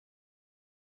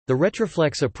The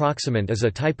retroflex approximant is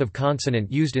a type of consonant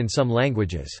used in some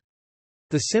languages.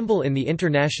 The symbol in the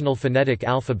International Phonetic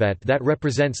Alphabet that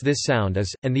represents this sound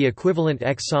is, and the equivalent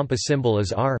X-Sampa symbol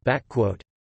is R. The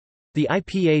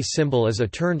IPA symbol is a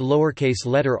turned lowercase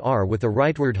letter r with a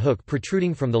rightward hook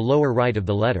protruding from the lower right of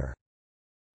the letter.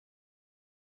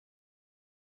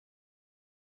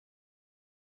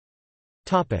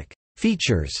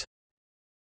 Features.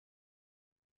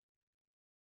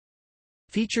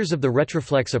 Features of the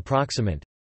retroflex approximant.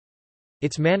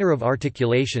 Its manner of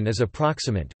articulation is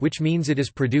approximant, which means it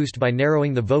is produced by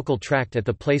narrowing the vocal tract at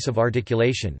the place of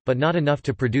articulation, but not enough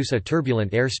to produce a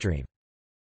turbulent airstream.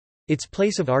 Its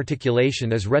place of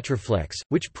articulation is retroflex,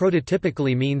 which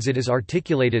prototypically means it is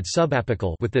articulated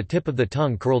subapical with the tip of the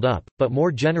tongue curled up, but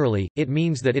more generally, it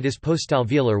means that it is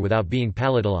postalveolar without being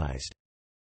palatalized.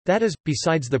 That is,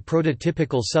 besides the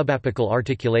prototypical subapical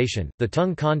articulation, the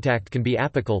tongue contact can be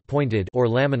apical pointed or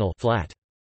laminal flat.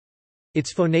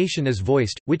 Its phonation is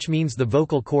voiced, which means the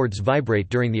vocal cords vibrate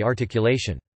during the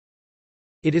articulation.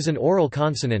 It is an oral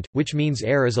consonant, which means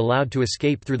air is allowed to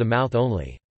escape through the mouth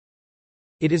only.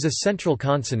 It is a central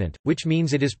consonant, which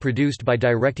means it is produced by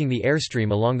directing the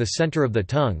airstream along the center of the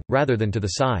tongue, rather than to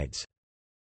the sides.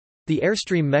 The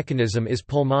airstream mechanism is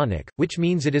pulmonic, which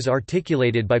means it is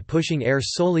articulated by pushing air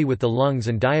solely with the lungs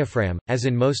and diaphragm, as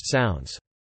in most sounds.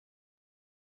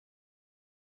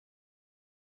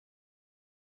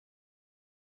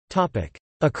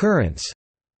 Occurrence.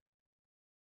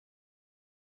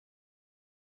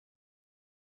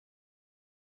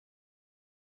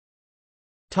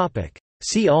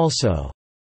 See also: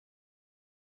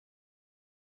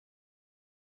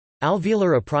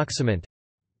 alveolar approximant,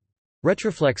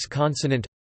 retroflex consonant,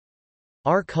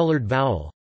 R-colored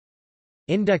vowel,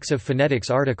 Index of phonetics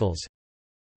articles.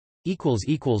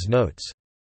 Notes